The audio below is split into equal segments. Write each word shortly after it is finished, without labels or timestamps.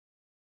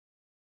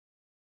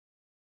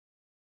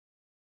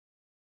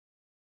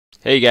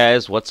Hey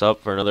guys, what's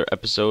up for another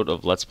episode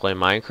of Let's Play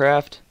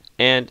Minecraft?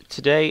 And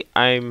today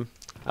I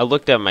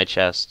looked at my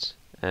chest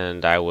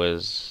and I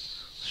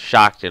was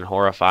shocked and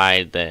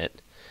horrified that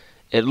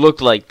it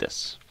looked like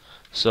this.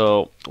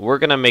 So we're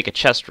gonna make a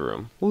chest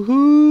room.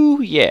 Woohoo!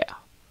 Yeah.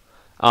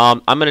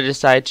 I'm gonna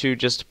decide to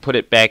just put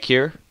it back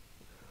here.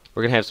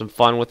 We're gonna have some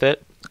fun with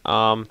it.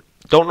 Don't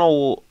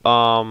know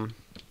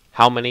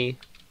how many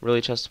really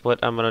chests to put.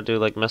 I'm gonna do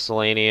like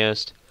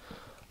miscellaneous.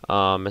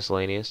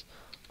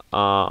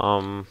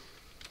 Um,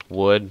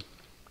 wood,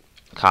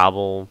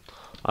 cobble,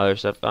 other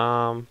stuff.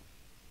 I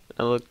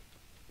look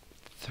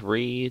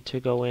 3 to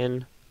go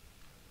in.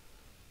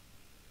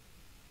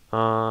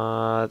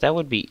 That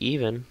would be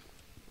even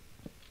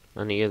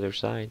on the other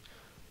side.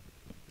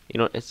 You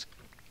know, it's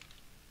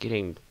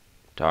getting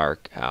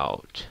dark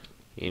out.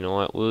 You know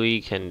what? We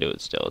can do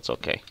it still. It's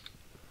okay.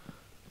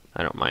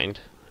 I don't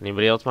mind.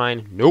 Anybody else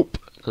mind? Nope.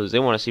 Because they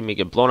want to see me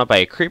get blown up by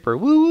a creeper.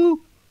 Woo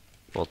woo!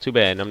 Well, too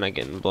bad. I'm not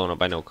getting blown up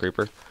by no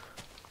creeper.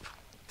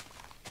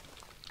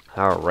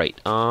 Alright,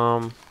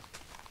 that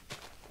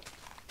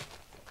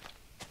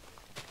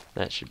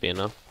should be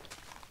enough.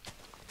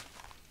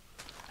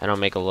 And I'll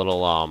make a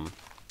little,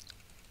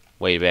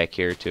 way back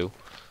here, too.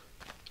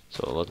 So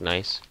it'll look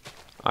nice.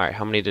 Alright,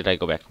 how many did I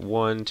go back?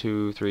 1,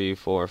 2, 3,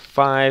 4,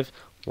 5.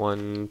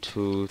 1,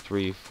 2,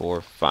 3,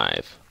 4,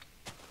 5.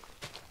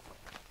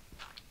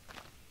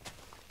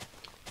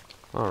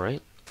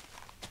 Alright.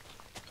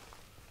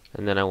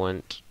 And then I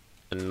went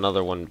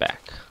another one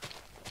back.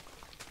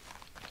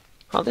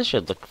 Oh, this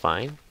should look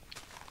fine.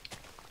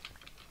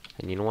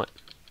 And you know what?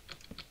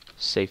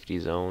 Safety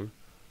zone.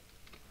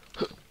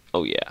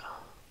 Oh yeah.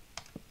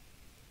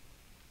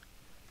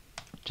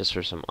 Just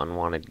for some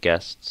unwanted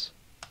guests.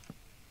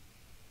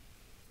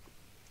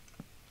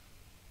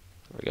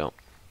 There we go.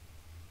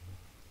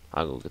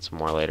 I'll go get some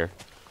more later.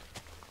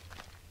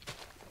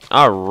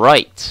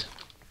 Alright.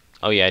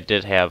 Oh yeah, I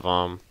did have,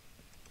 do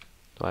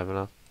I have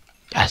enough?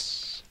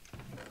 Yes!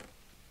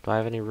 Do I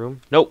have any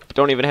room? Nope,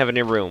 don't even have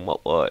any room.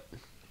 What?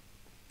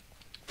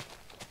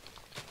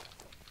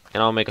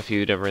 And I'll make a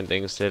few different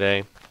things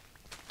today.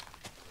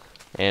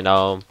 And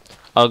I'll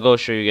go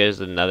show you guys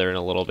the nether in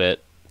a little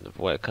bit.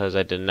 Because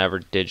I never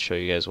did show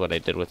you guys what I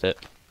did with it.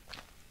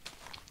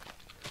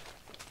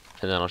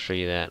 And then I'll show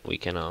you that we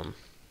can,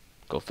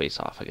 go face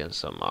off against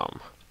some,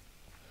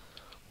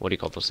 what do you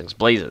call those things?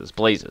 Blazes.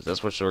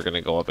 That's what we're going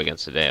to go up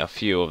against today. A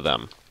few of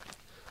them.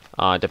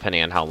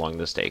 Depending on how long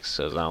this takes.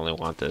 Because I only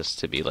want this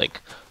to be like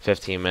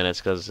 15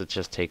 minutes. Because it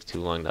just takes too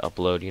long to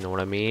upload. You know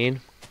what I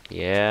mean?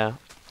 Yeah.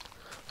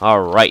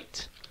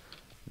 Alright.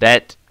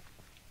 That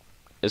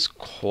is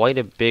quite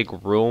a big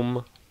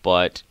room.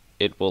 But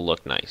it will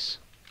look nice.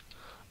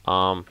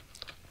 I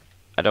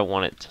don't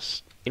want it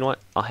to... You know what?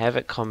 I'll have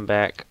it come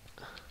back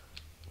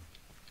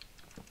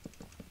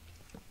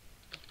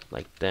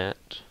like that.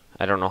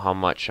 I don't know how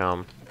much,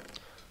 I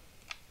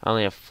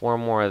only have 4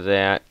 more of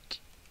that,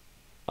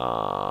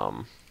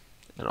 and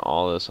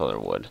all this other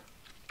wood.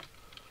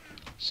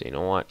 So you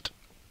know what?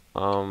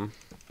 I'll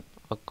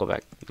go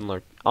back and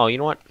learn. Oh, you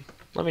know what?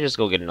 Let me just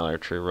go get another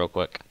tree real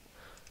quick.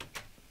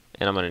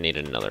 And I'm gonna need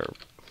another,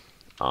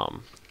 at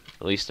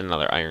least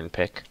another iron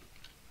pick.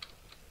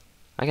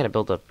 I gotta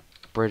build a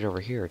bridge over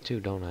here too,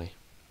 don't I?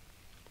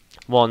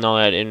 Well, no,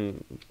 that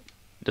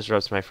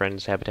disrupts my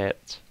friend's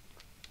habitats.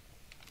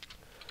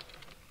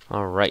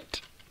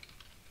 Alright.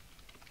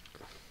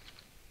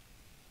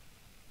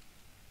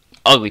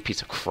 Ugly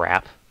piece of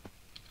crap.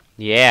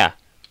 Yeah.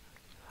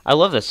 I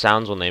love the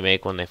sounds when they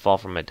make when they fall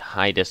from a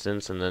high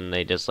distance and then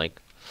they just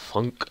like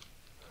funk.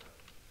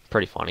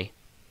 Pretty funny.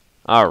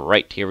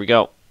 Alright, here we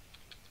go.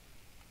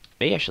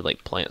 Maybe I should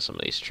like plant some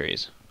of these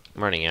trees.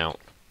 I'm running out.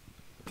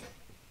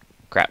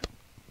 Crap.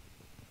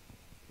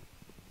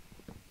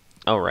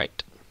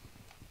 Alright.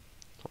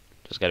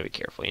 Just gotta be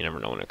careful. You never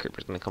know when a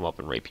creeper's gonna come up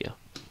and rape you.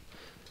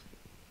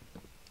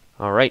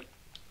 Alright.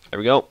 There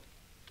we go.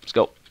 Let's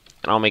go.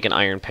 And I'll make an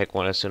iron pick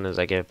one as soon as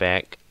I get it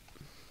back.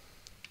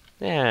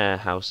 Yeah,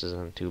 house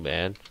isn't too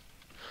bad.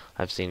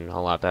 I've seen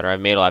a lot better.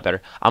 I've made a lot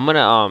better. I'm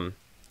gonna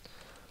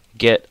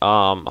get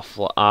what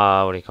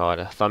do you call it?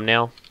 A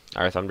thumbnail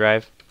or a thumb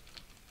drive.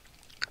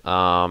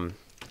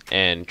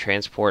 And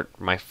transport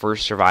my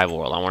first survival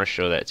world. I want to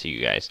show that to you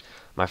guys.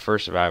 My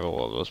first survival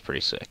world was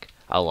pretty sick.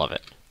 I love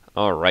it.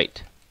 All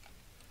right.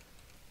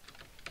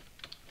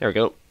 There we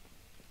go.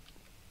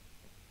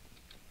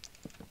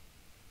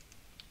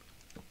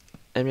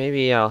 And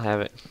maybe I'll have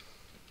it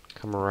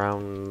come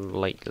around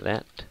like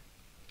that.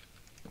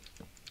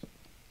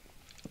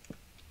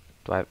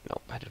 Do I have... No,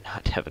 I do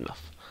not have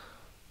enough.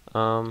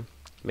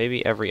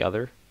 Maybe every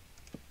other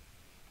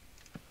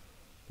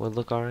would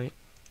look alright.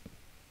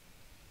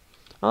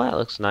 Oh, that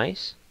looks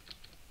nice.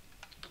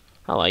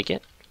 I like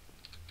it.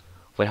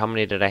 Wait, how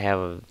many did I have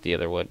of the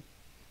other wood?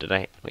 Did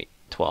I... Wait,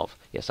 12.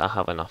 Yes, I'll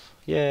have enough.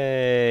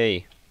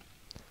 Yay!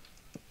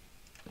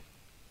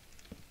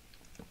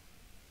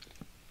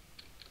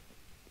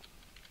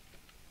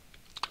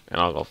 And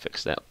I'll go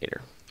fix that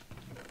later.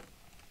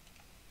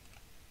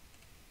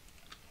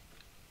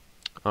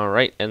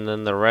 Alright, and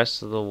then the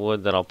rest of the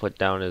wood that I'll put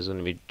down is going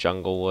to be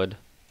jungle wood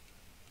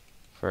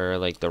for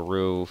like the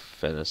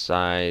roof and the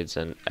sides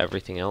and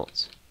everything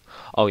else.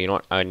 Oh, you know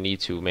what? I need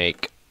to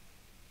make...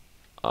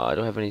 I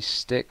don't have any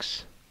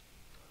sticks.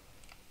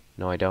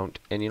 No, I don't.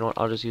 And you know what?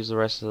 I'll just use the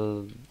rest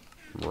of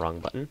the... Wrong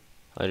button.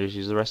 I'll just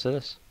use the rest of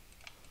this.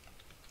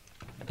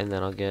 And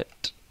then I'll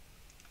get...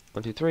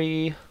 1, 2,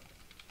 3. You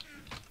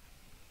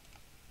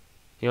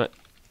know what?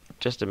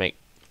 Just to make...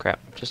 Crap.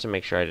 Just to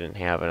make sure I didn't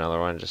have another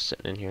one just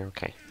sitting in here.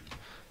 Okay.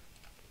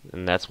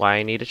 And that's why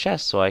I need a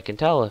chest, so I can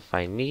tell if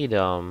I need,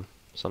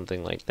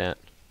 something like that.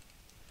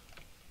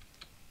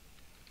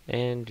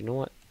 And you know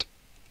what?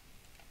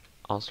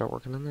 I'll start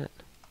working on that.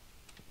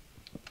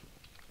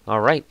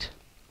 Alright.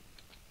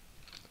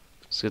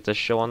 Let's get this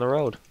show on the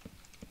road.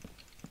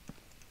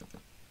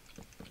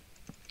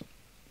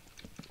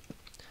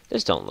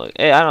 This don't look...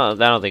 I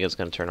don't think it's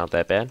gonna turn out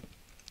that bad.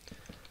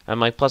 I'm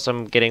like, plus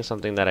I'm getting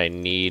something that I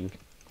need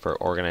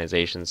for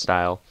organization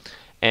style.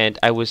 And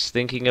I was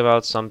thinking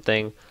about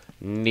something,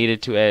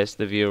 needed to ask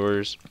the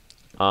viewers.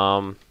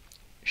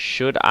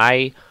 Should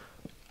I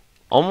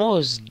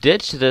almost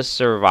ditch this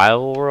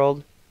survival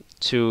world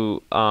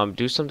to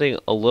do something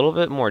a little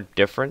bit more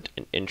different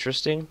and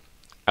interesting?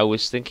 I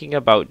was thinking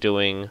about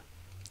doing,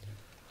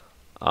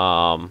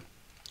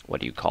 what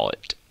do you call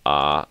it?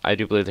 I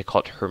do believe they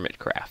call it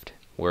Hermitcraft,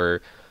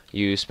 where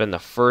you spend the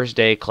first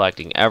day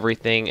collecting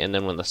everything, and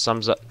then when the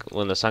sun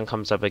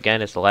comes up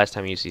again, it's the last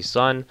time you see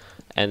sun,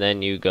 and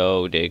then you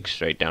go dig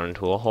straight down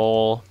into a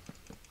hole,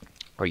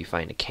 or you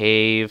find a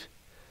cave,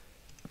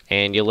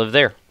 and you live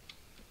there.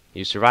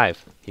 You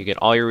survive. You get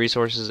all your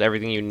resources,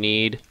 everything you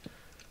need,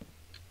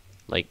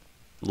 like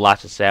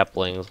lots of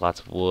saplings, lots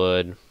of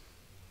wood,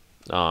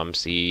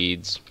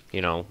 seeds,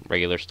 you know,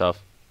 regular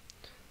stuff.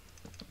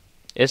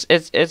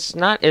 It's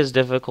not as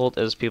difficult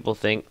as people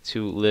think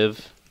to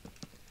live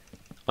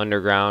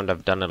underground.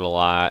 I've done it a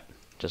lot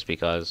just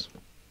because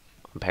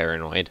I'm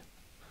paranoid,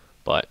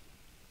 but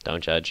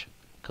don't judge,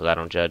 because I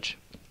don't judge.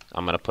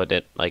 I'm gonna put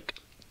it like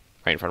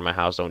right in front of my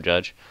house. Don't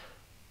judge.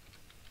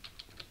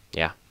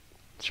 Yeah,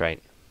 that's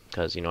right,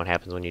 because you know what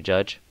happens when you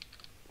judge?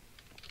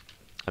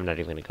 I'm not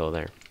even gonna go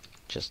there.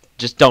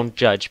 Just don't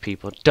judge,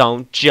 people.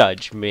 Don't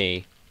judge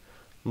me.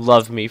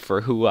 Love me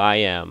for who I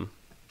am.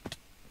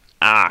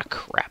 Ah,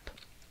 crap.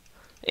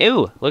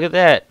 Ew, look at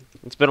that.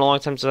 It's been a long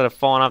time since I've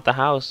fallen off the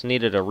house.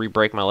 Needed to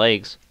re-break my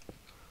legs.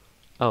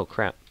 Oh,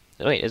 crap.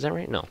 Wait, is that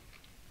right? No.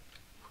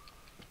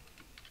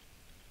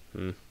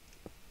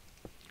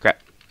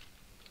 Crap.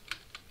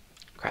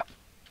 Crap.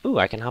 Ooh,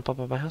 I can hop up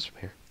on my house from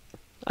here.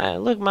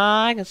 Look,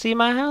 Ma, I can see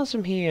my house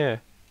from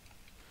here.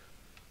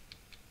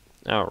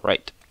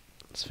 Alright.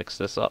 Let's fix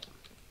this up.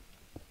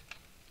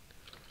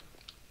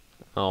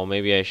 Oh,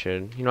 maybe I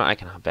should... You know, I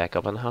can hop back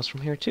up on the house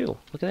from here, too.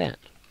 Look at that.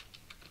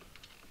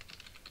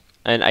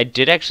 And I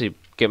did actually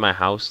get my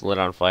house lit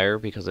on fire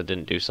because I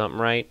didn't do something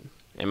right.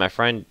 And my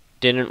friend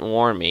didn't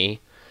warn me,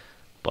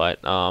 but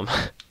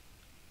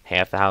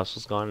half the house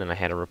was gone and I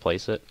had to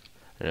replace it.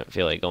 I didn't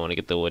feel like going to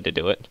get the wood to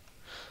do it.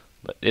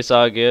 But it's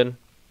all good.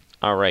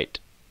 Alright.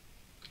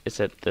 It's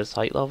at this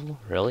height level?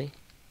 Really?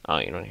 Oh,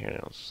 you know, here,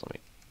 let me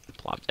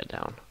plop that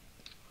down.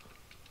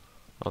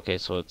 Okay,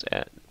 so it's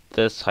at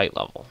this height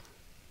level.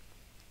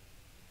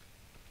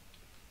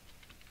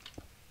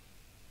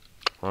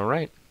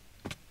 Alright.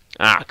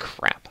 Ah,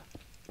 crap.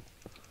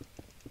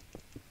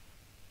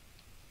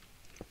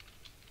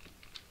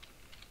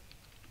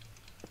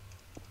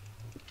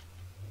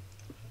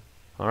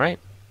 Alright.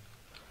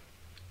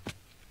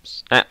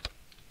 Snap.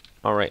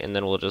 Alright, and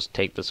then we'll just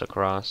take this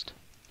across.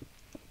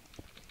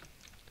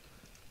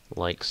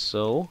 Like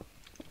so.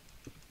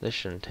 This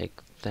shouldn't take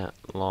that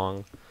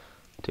long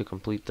to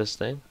complete this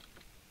thing.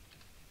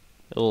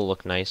 It will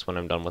look nice when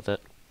I'm done with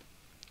it.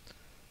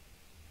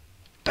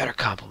 Better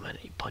compliment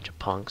it, you bunch of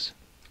punks.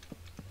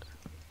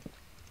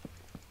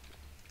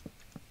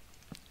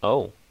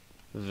 Oh,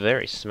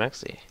 very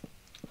smexy.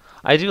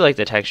 I do like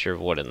the texture of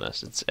wood in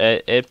this.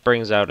 It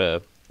brings out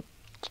a...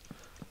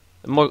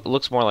 It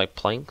looks more like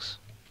planks.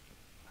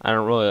 I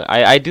don't really...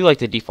 I do like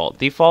the default.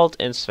 Default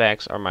and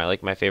Sphax are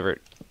my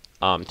favorite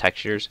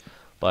textures,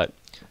 but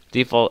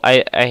default...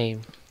 A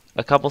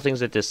couple things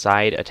that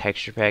decide a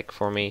texture pack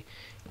for me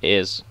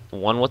is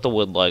one, what the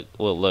wood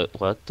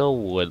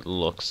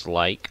looks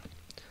like,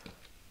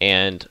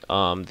 and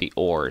the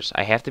ores.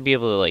 I have to be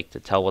able to to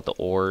tell what the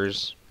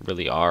ores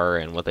really are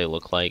and what they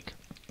look like.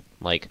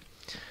 Like,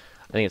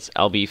 I think it's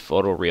LB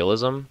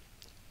Photorealism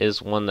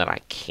is one that I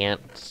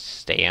can't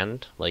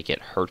stand. Like, it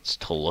hurts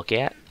to look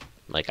at.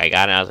 Like, I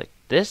got it and I was like,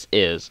 this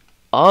is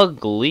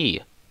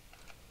ugly.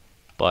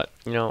 But,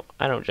 you know,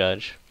 I don't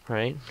judge,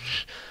 right?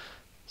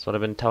 That's what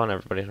I've been telling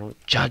everybody. I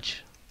don't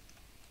judge.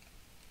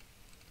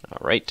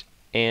 Alright,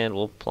 and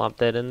we'll plop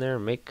that in there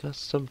and make us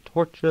some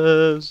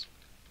torches.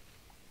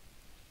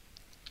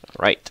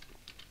 Alright,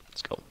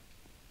 let's go.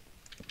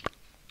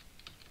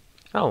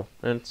 Oh,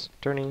 and it's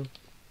turning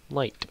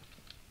light.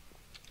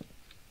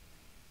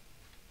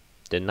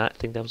 Did not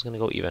think that was going to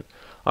go even.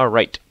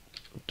 Alright,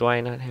 do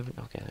I not have it?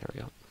 Okay, there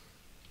we go.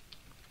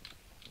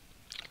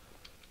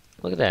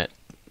 Look at that.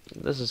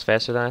 This is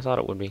faster than I thought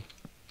it would be.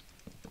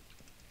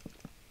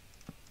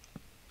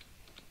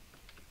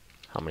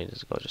 How many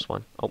does it go? Just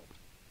one? Oh,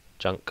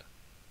 junk.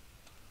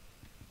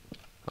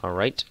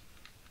 Alright.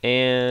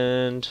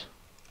 And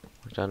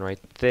we're done right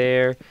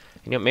there.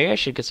 You know, maybe I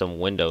should get some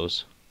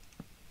windows.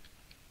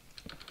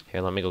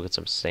 Here, let me go get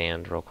some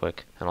sand real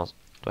quick. And do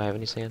I have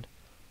any sand?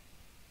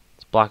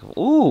 It's a block of...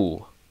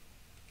 Ooh!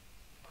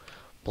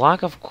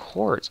 Block of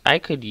quartz. I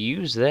could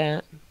use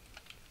that.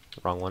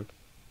 Wrong one.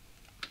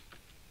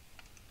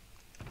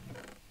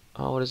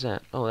 Oh, what is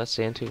that? Oh, that's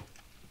sand too.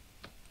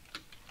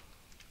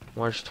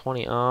 March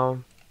 20.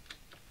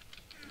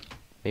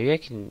 Maybe I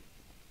can...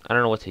 I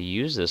don't know what to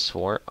use this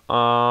for.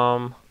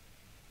 I'll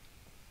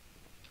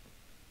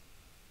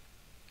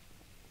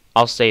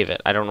save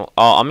it. I don't know.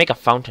 I'll make a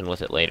fountain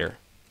with it later.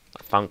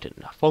 A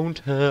fountain. A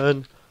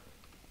fountain!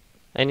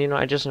 And you know,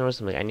 I just noticed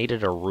something. I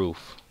needed a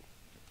roof.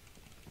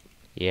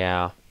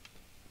 Yeah.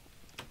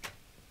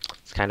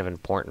 It's kind of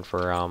important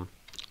for,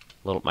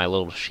 my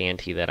little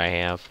shanty that I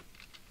have.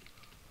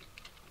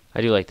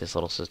 I do like this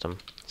little system.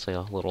 It's like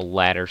a little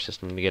ladder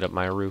system to get up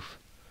my roof.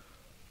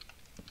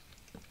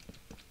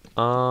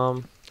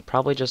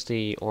 Probably just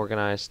the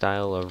organized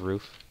style of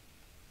roof.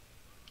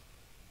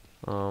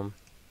 Well,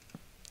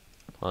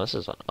 this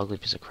is an ugly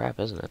piece of crap,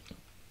 isn't it?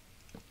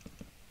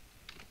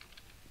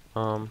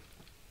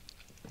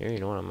 Here, you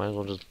know what? I might as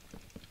well just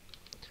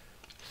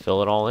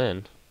fill it all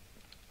in.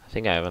 I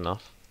think I have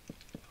enough.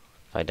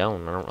 If I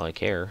don't really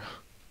care.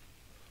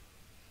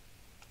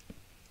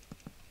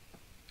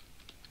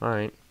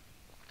 Alright.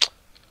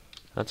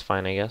 That's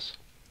fine, I guess.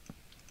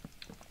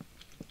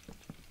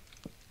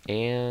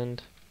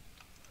 And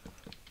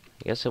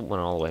I guess it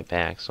went all the way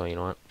back, so you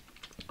know what?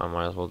 I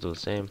might as well do the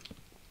same.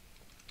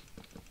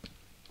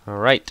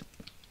 Alright.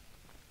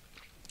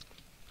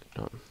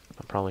 I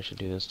probably should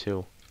do this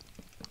too.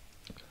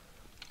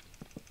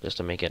 Just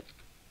to make it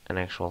an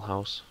actual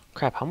house.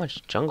 Crap, how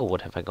much jungle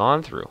wood have I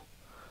gone through?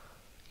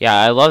 Yeah,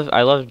 I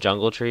love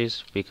jungle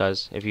trees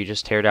because if you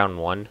just tear down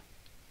one,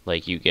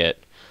 like you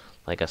get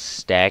like a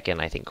stack,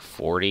 and I think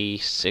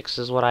 46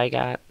 is what I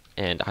got,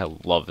 and I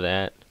love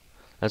that.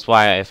 That's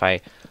why if I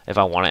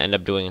want to end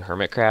up doing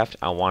Hermitcraft,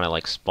 I want to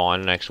like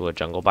spawn next to a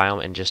jungle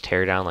biome and just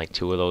tear down like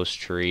 2 of those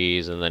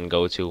trees and then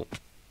go to...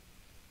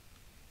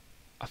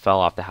 I fell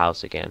off the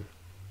house again.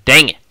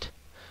 Dang it!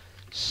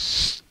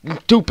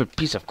 Stupid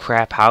piece of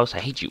crap house. I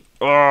hate you.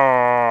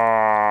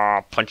 Oh,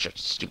 punch your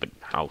stupid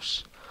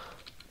house.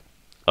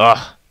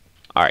 Ugh.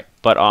 Alright,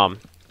 but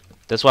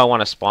that's why I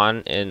want to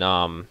spawn in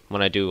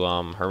when I do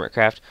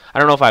Hermitcraft. I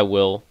don't know if I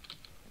will.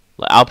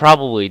 I'll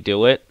probably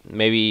do it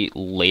maybe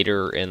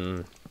later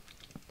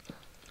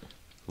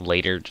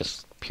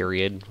just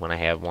period when I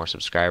have more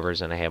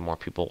subscribers and I have more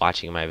people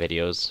watching my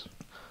videos.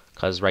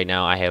 Cause right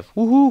now I have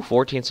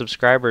 14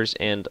 subscribers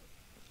and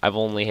I've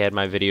only had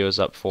my videos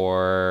up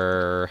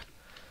for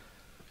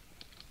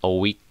a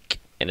week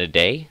and a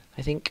day,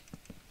 I think.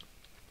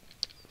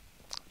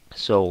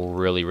 So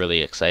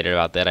really excited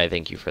about that. I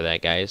thank you for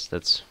that, guys.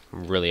 That's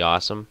really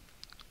awesome.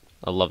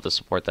 I love the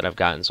support that I've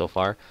gotten so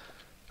far.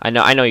 I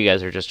know you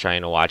guys are just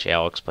trying to watch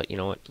Alex, but you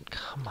know what?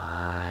 Come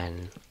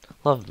on.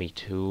 Love me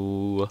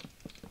too.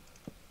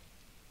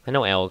 I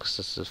know Alex,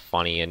 this is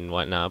funny and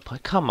whatnot,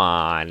 but come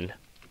on.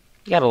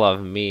 You gotta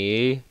love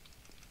me.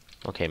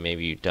 Okay,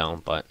 maybe you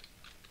don't, but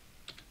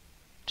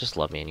just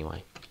love me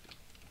anyway.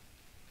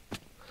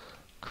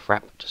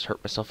 Crap, just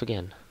hurt myself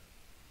again.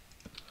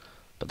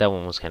 But that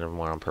one was kind of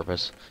more on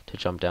purpose to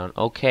jump down.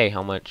 Okay,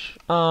 how much?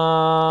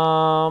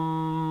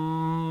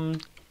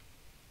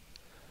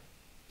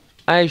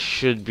 I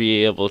should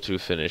be able to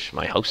finish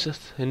my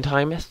houseth in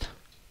timeth.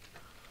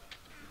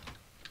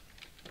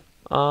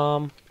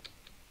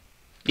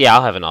 Yeah,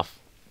 I'll have enough.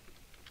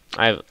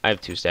 I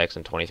have 2 stacks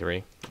and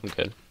 23. I'm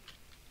good.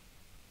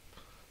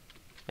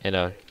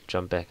 And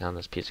jump back on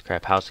this piece of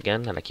crap house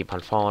again that I keep on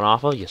falling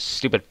off of, you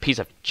stupid piece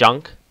of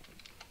junk.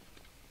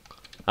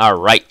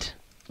 Alright.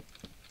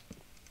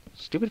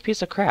 Stupid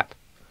piece of crap.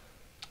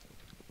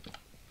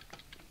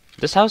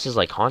 This house is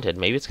like haunted.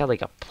 Maybe it's got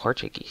like a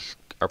Portuguese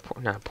or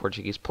not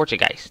Portuguese,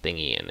 Portuguese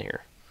thingy in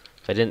here.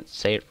 If I didn't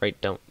say it right,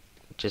 don't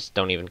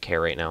even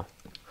care right now.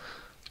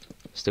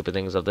 Stupid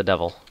things of the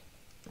devil.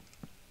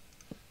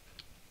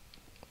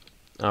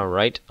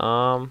 Alright,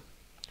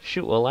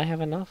 shoot, will I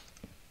have enough?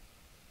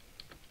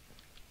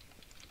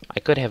 I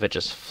could have it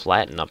just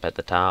flatten up at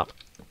the top.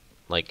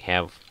 Like,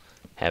 have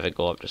it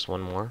go up just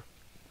one more.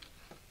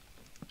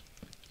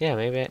 Yeah,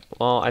 maybe.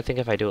 Well, I think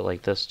if I do it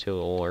like this, too,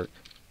 it'll work.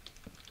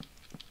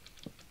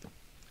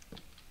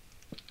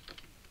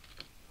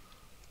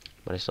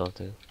 But I still have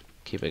to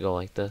keep it go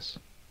like this.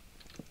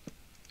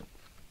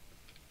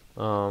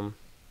 Because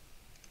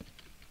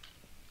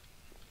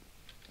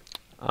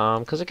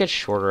it gets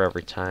shorter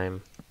every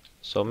time.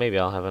 So maybe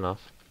I'll have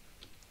enough.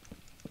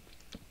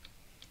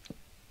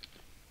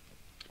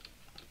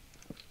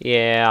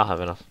 Yeah, I'll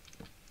have enough.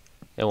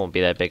 It won't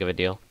be that big of a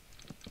deal.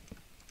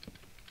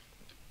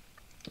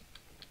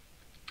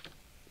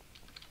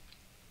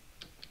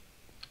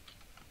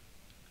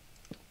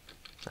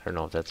 I don't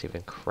know if that's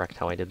even correct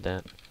how I did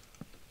that.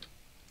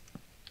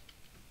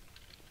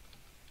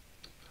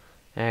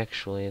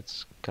 Actually,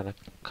 it's gonna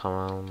come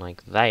on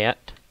like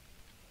that.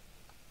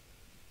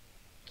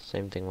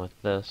 Same thing with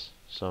this.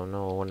 So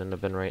no, it wouldn't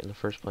have been right in the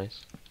first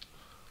place.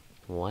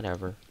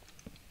 Whatever.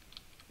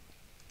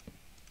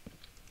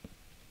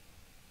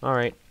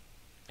 Alright.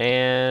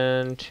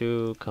 And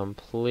to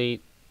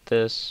complete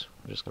this,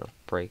 we're just gonna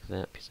break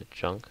that piece of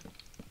junk.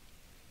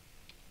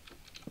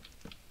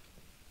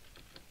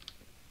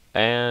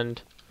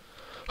 And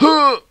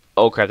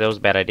oh crap, that was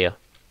a bad idea.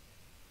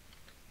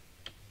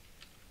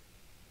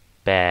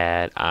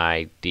 Bad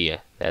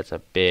idea. That's a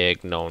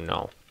big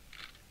no-no.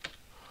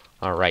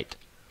 Alright.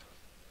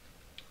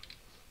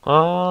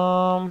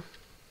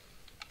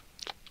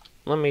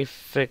 Let me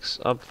fix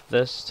up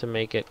this to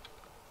make it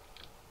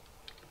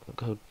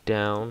go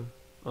down.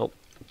 Oh.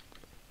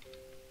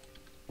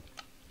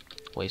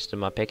 Wasted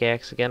my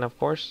pickaxe again, of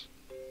course.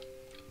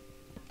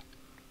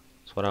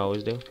 That's what I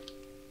always do.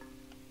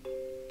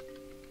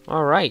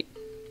 Alright.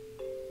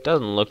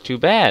 Doesn't look too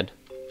bad.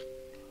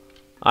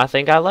 I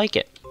think I like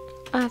it.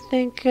 I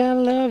think I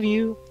love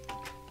you.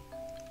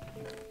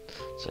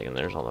 Second,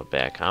 there's all the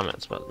bad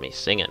comments about me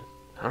singing.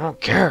 I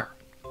don't care.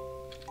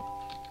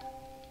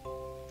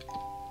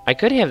 I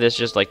could have this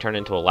just like turn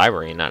into a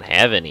library and not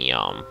have any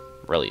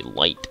really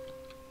light.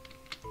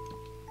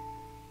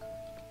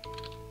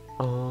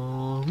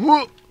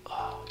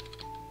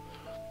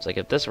 It's like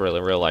if this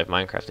were real life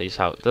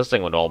Minecraft, this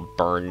thing would all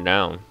burn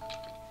down.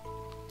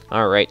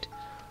 Alright.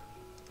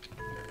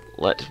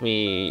 Let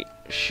me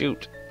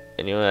shoot.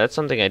 And you know, that's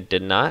something I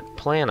did not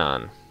plan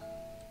on.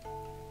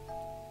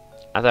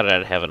 I thought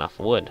I'd have enough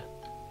wood.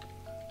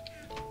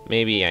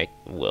 Maybe I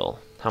will.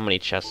 How many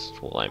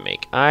chests will I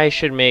make? I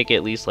should make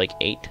at least like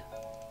 8.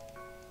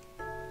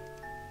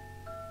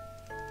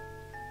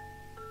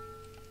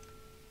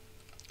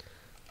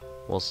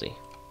 We'll see.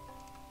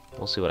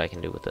 We'll see what I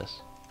can do with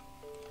this.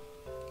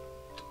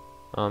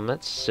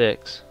 That's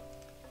 6.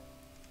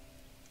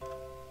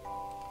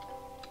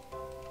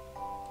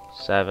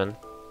 7.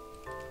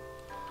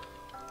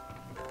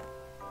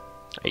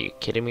 Are you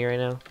kidding me right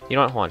now? You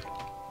know what? Hold on.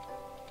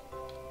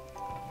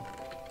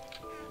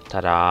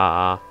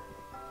 Ta-da!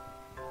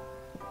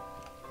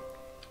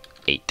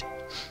 8.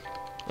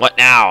 What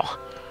now?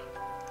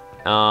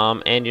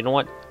 And you know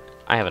what?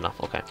 I have enough,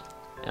 okay.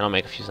 And I'll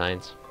make a few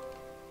signs.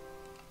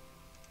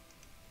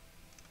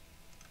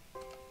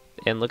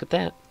 And look at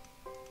that.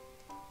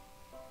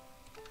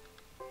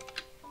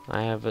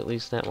 I have at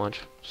least that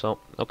much. So,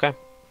 okay.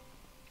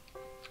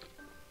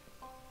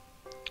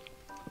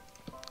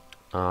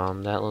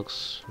 That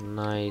looks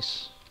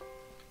nice.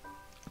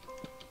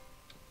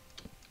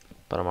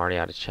 But I'm already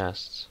out of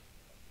chests.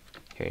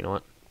 Here, you know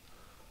what?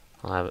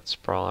 I'll have it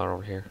sprawl out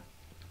over here.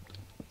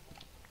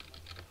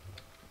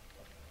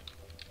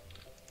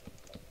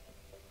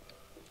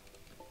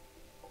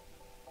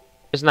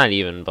 It's not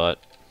even, but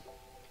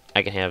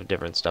I can have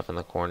different stuff in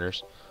the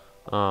corners.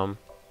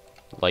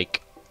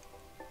 Like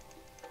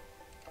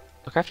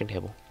a crafting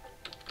table.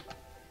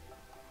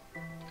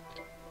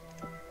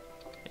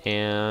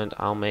 And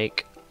I'll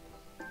make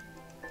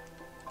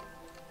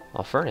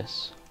a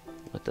furnace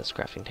with this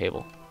crafting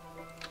table.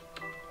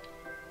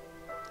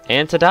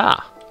 And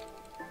ta-da!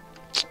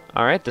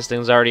 Alright, this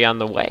thing's already on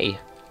the way.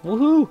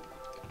 Woohoo!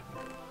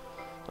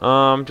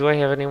 Do I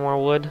have any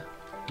more wood?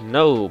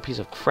 No, piece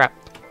of crap.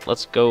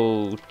 Let's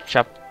go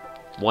chop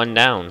one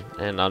down,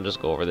 and I'll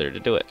just go over there to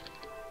do it.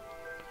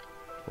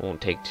 It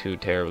won't take too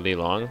terribly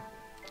long.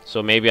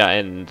 So maybe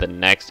in the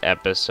next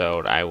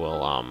episode I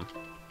will,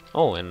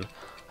 oh, and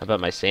I bet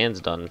my sand's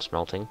done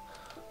smelting.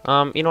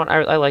 You know what?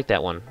 I like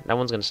that one. That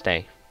one's gonna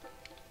stay.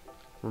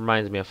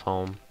 Reminds me of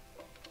home.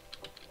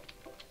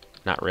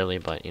 Not really,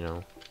 but, you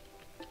know.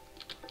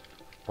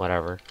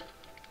 Whatever.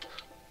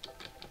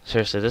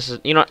 Seriously, this is...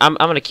 You know, I'm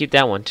gonna keep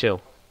that one, too.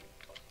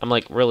 I'm,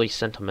 like, really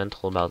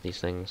sentimental about these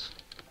things.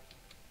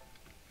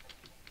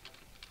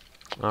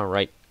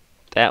 Alright.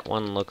 That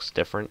one looks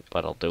different,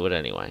 but I'll do it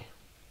anyway.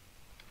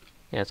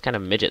 Yeah, it's kind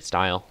of midget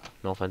style.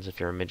 No offense if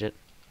you're a midget.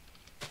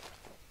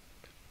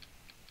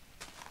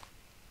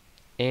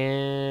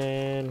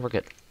 And we're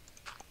good.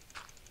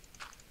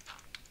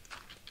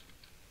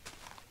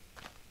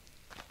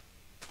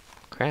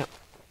 Crap.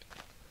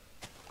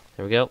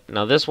 There we go.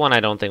 Now this one I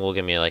don't think will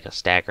give me like a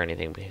stack or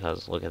anything,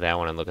 because look at that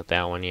one and look at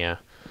that one, yeah.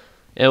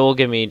 It will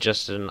give me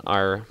just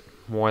more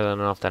than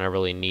enough that I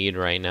really need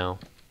right now.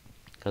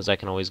 Because I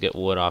can always get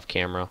wood off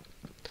camera.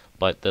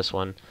 But this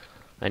one,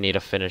 I need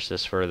to finish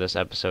this for this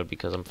episode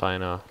because I'm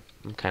kind of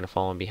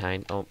falling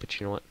behind. Oh, but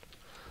you know what?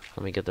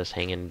 Let me get this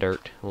hanging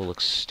dirt. It will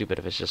look stupid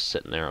if it's just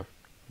sitting there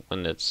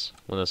when this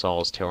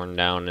all is torn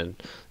down and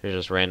there's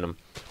just random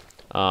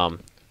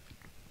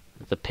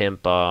the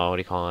pimp, what do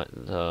you call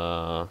it?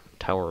 The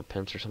Tower of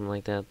Pimps or something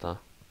like that. The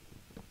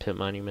Pimp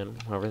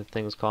Monument, whatever the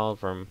thing's called,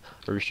 from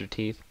Rooster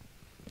Teeth.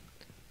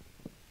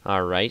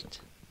 Alright.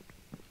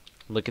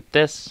 Look at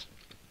this.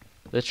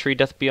 The tree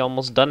doth be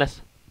almost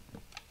doneth.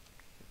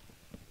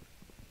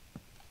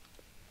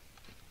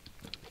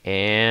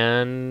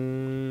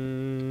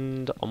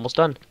 And almost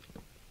done.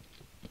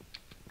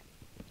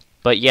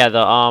 But yeah,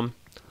 the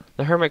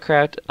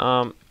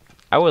Hermitcraft,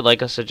 I would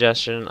like a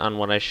suggestion on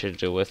what I should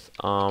do with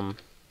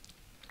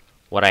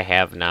what I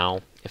have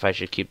now. If I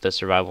should keep the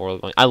survival world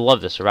going. I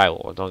love the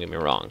survival world, don't get me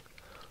wrong.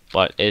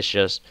 But it's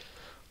just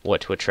what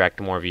to attract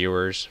more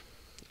viewers.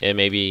 And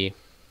maybe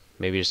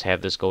just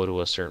have this go to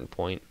a certain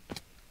point.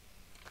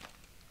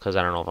 Because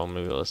I don't know if I'm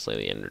going to be able to slay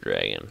the Ender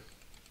Dragon.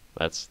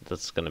 That's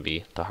going to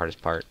be the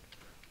hardest part.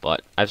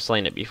 But I've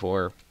slain it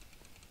before.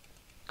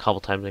 A couple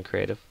times in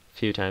creative. A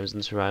few times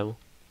in survival.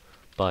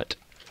 But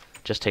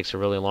just takes a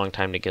really long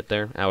time to get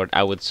there.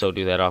 I would so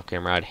do that off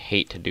camera. I'd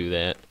hate to do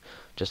that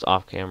just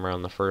off camera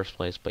in the first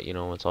place, but you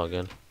know, it's all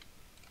good.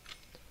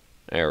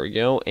 There we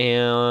go.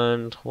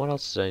 And what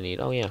else did I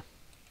need? Oh yeah.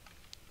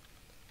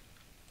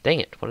 Dang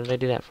it, what did I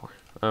do that for?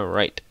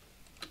 Alright.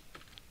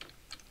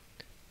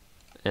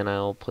 And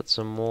I'll put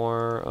some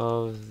more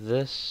of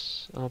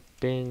this up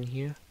in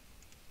here.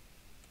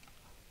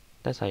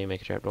 That's how you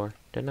make a trapdoor.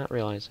 Did not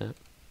realize that.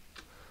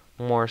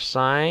 More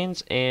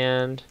signs,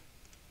 and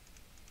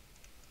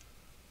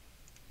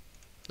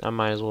I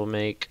might as well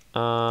make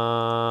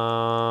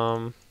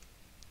 4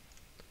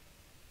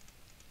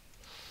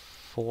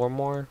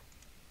 more.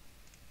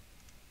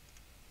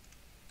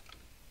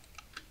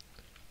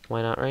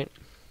 Why not, right?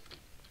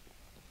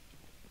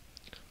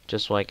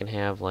 Just so I can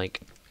have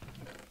like,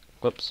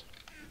 whoops.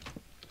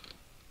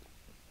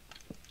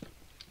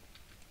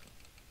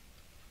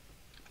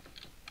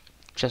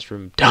 Chest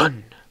room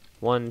done.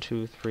 1,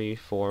 2, 3,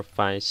 4,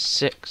 5,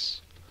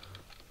 6.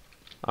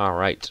 All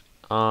right.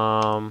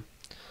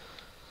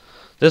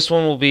 This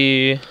one will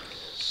be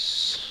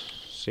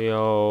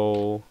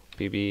COBB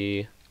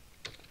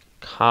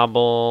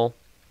cobble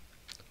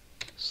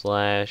 /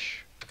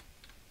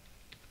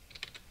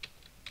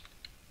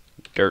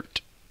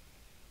 dirt.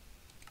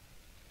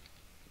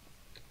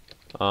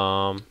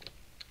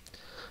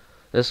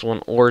 This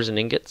one ores and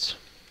ingots.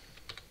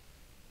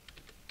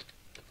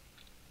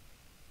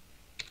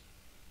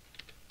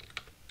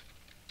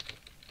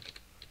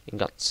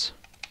 Ingots.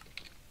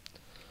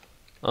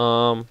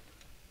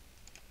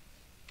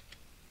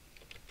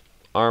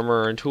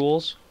 Armor and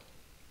tools.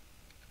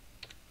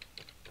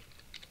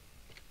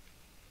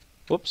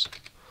 Whoops.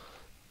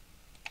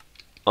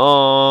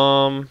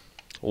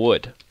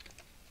 Wood.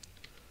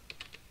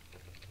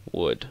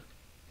 Wood.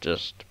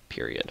 Just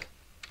period.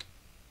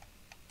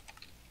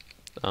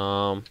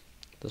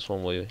 This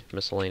one will be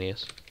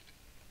miscellaneous.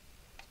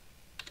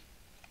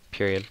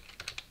 Period.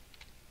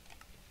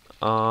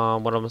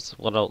 What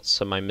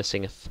else am I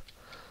missing?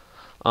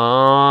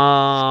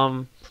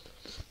 I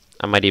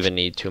might even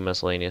need 2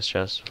 miscellaneous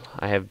chests.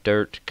 I have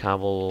dirt,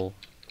 cobble.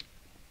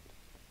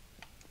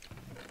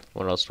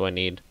 What else do I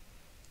need?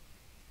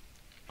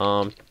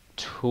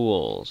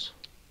 Tools.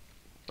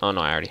 Oh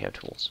no, I already have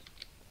tools.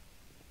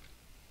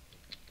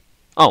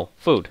 Oh,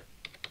 food.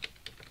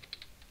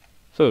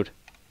 Food.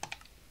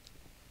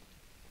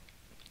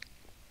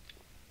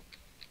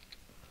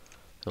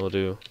 We'll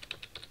do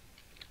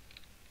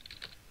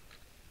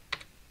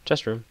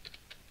chest room.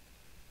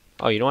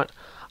 Oh, you know what?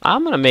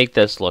 I'm gonna make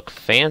this look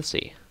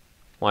fancy.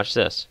 Watch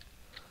this.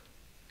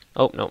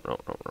 Oh, no,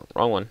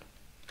 wrong one.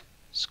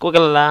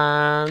 Squiggly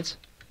lines.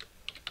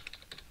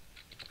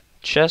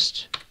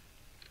 Chest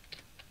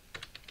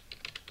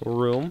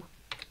room.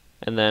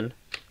 And then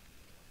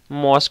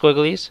more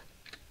squigglies.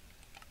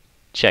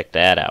 Check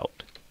that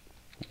out.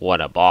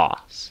 What a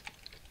boss.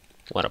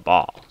 What a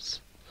boss.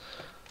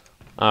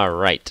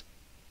 Alright.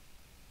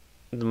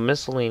 The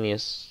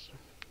miscellaneous.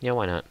 Yeah,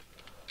 why not?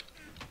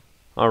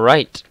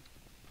 Alright.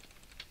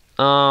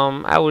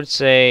 I would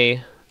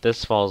say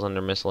this falls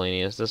under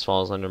miscellaneous. This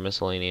falls under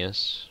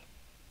miscellaneous.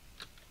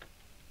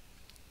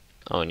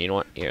 Oh, and you know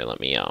what? Here, let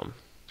me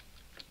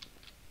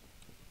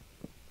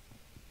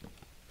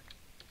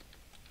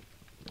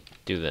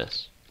do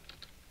this.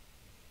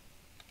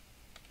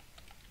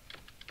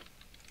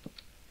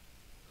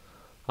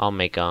 I'll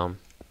make a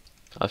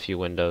few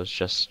windows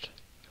just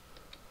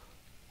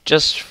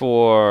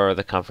for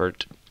the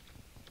comfort,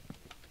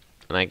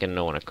 and I can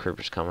know when a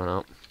creeper's coming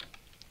up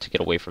to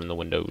get away from the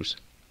windows.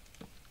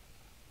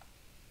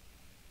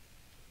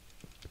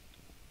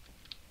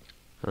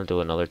 I'll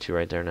do another 2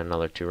 right there and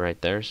another 2 right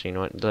there. So you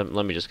know what?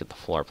 Let me just get the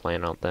floor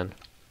plan out then.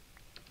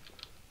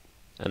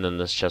 And then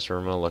this chest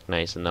room will look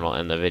nice, and then I'll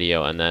end the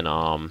video. And then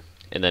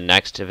in the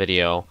next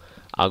video,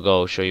 I'll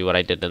go show you what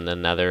I did in the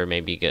Nether.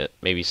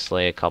 Maybe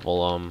slay a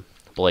couple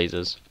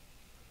blazes.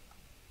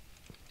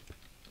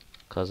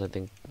 Cause I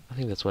think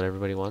that's what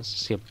everybody wants to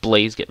see, a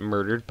blaze get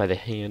murdered by the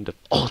hand of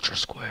Ultra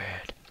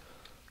Squid.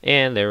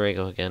 And there we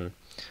go again.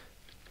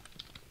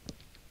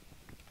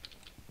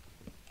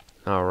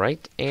 All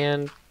right,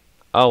 and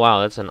oh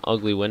wow, that's an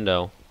ugly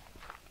window.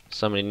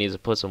 Somebody needs to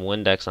put some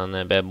Windex on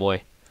that bad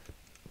boy.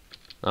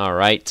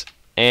 Alright.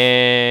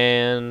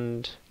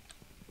 And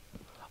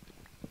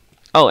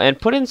oh,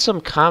 and put in some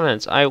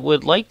comments. I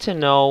would like to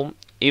know,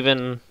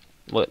 even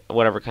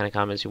whatever kind of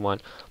comments you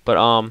want,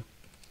 but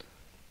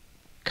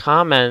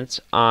comment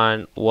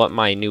on what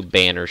my new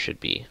banner should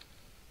be.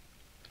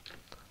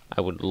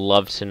 I would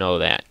love to know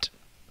that.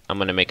 I'm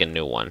gonna make a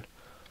new one.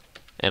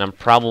 And I'm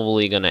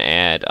probably gonna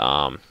add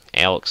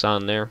Alex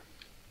on there.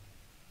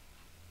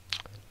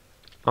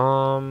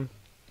 I'm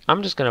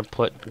just gonna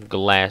put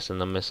glass in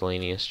the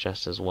miscellaneous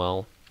chest as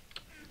well.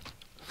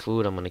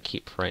 Food I'm gonna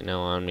keep for right now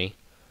on me.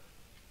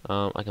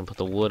 I can put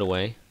the wood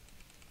away.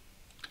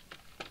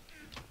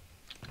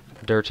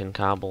 Dirt and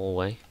cobble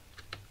away.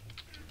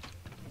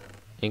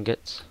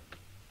 Ingots.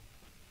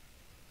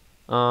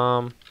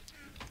 But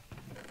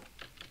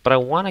I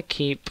want to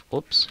keep,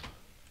 whoops,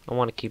 I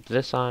want to keep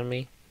this on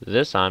me.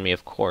 This on me,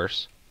 of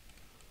course.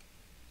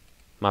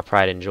 My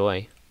pride and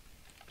joy.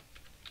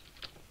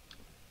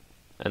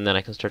 And then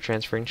I can start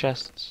transferring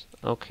chests.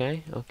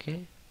 Okay,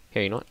 okay.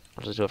 Here, you know what?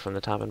 I'll just do it from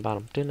the top and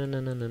bottom. And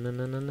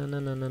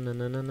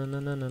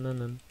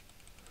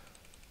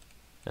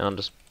I'll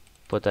just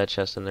put that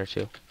chest in there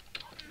too.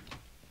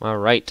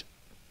 Alright.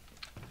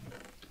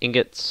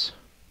 Ingots.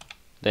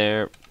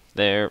 There.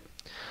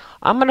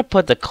 I'm gonna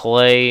put the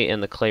clay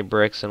and the clay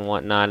bricks and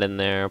whatnot in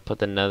there. Put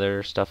the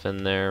nether stuff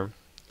in there.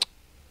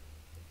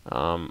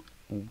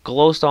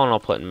 Glowstone I'll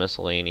put in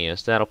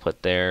miscellaneous. That'll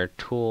put there.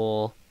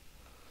 Tool.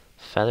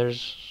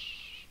 Feathers.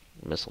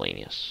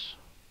 Miscellaneous.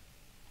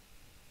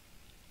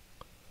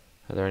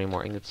 Are there any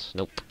more ingots?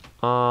 Nope.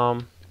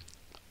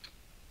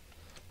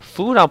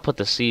 Food I'll put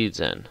the seeds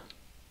in.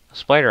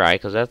 Spider eye,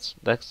 because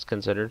that's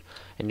considered.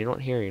 And you know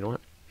what? Here, you know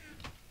what?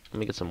 Let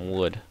me get some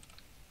wood.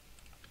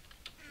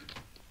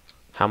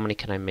 How many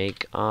can I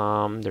make?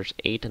 There's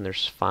 8 and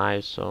there's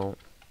 5, so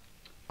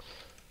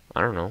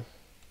I don't know.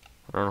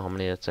 I don't know how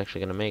many that's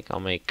actually gonna make. I'll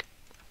make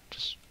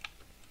just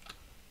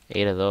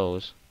 8 of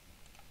those.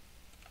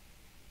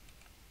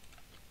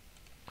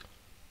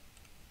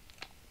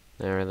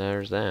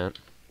 There's that.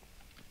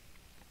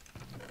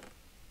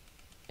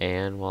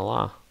 And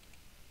voila.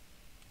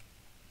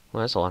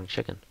 Well, that's a lot of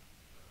chicken.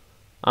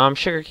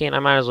 Sugarcane, I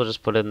might as well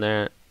just put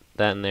that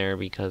in there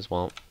because,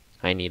 well,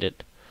 I need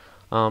it.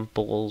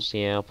 Bowls,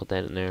 yeah, I'll put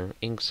that in there.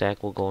 Ink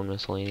sac will go in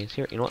miscellaneous.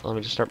 Here, you know what? Let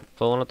me just start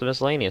filling up the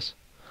miscellaneous.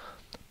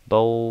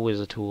 Bow is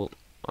a tool,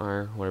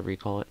 or whatever you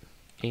call it.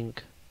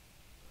 Ink.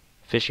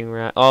 Fishing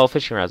rod. Oh,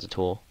 fishing rod's a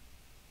tool.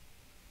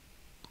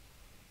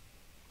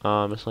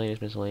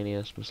 Miscellaneous.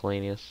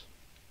 Miscellaneous.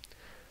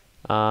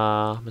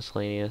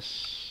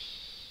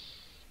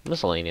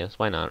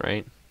 Why not,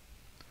 right?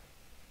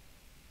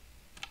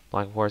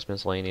 Black horse,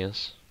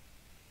 miscellaneous.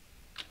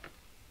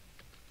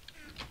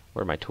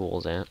 Where are my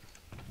tools at?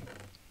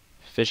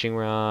 Fishing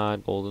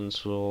rod, golden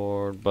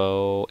sword,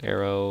 bow,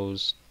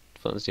 arrows,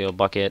 flint and steel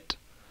bucket,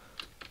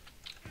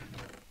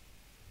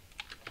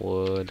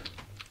 wood,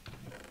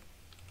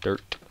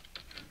 dirt.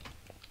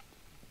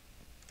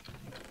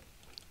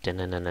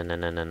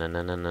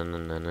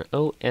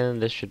 Oh,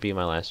 and this should be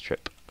my last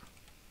trip.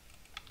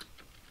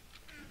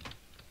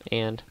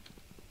 And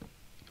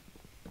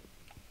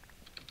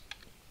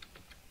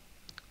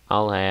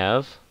I'll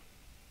have,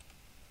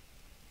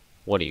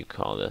 what do you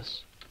call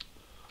this?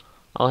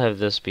 I'll have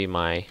this be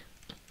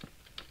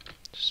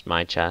just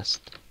my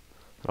chest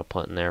that I'll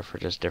put in there for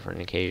just different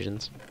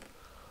occasions.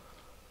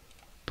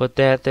 Put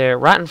that there.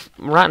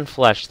 Rotten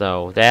flesh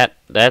though,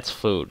 that's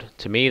food.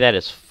 To me that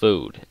is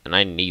food, and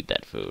I need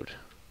that food.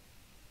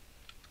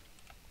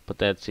 Put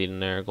that seed in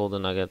there.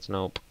 Golden nuggets,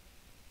 nope.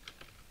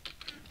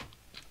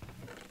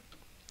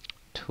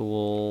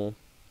 Tool,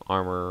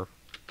 armor,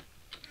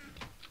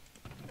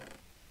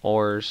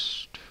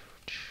 ores,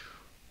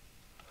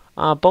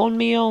 bone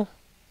meal.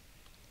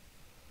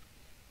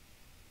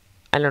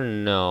 I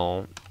don't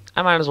know.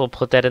 I might as well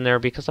put that in there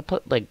because I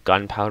put like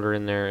gunpowder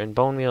in there, and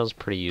bone meal is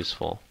pretty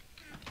useful.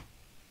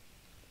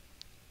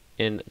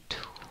 In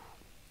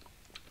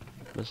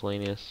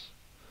miscellaneous.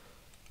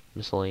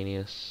 Might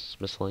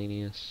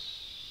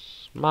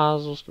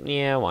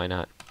yeah, why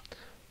not?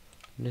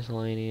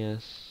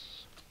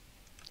 Miscellaneous.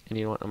 And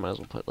you know what? I might as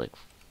well put like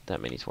that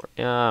many for.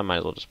 Yeah, I might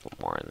as well just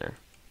put more in there.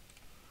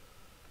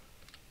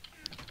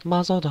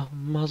 Mazada.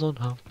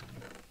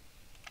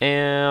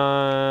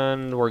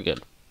 And we're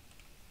good.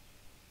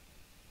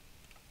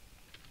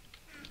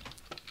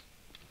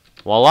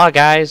 Voila,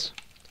 guys.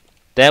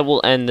 That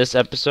will end this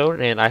episode,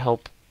 and I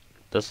hope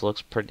this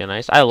looks pretty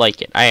nice. I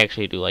like it. I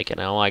actually do like it.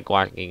 I don't like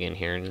walking in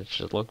here and it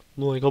just looks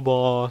like a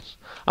boss.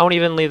 I won't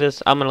even leave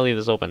this. I'm going to leave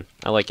this open.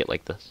 I like it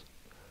like this.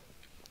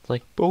 It's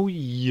like, oh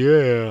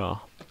yeah.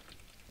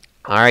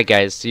 Alright,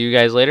 guys. See you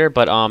guys later.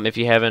 But if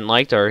you haven't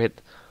liked or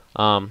hit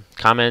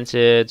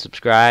commented,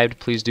 subscribed,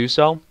 please do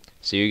so.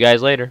 See you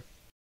guys later.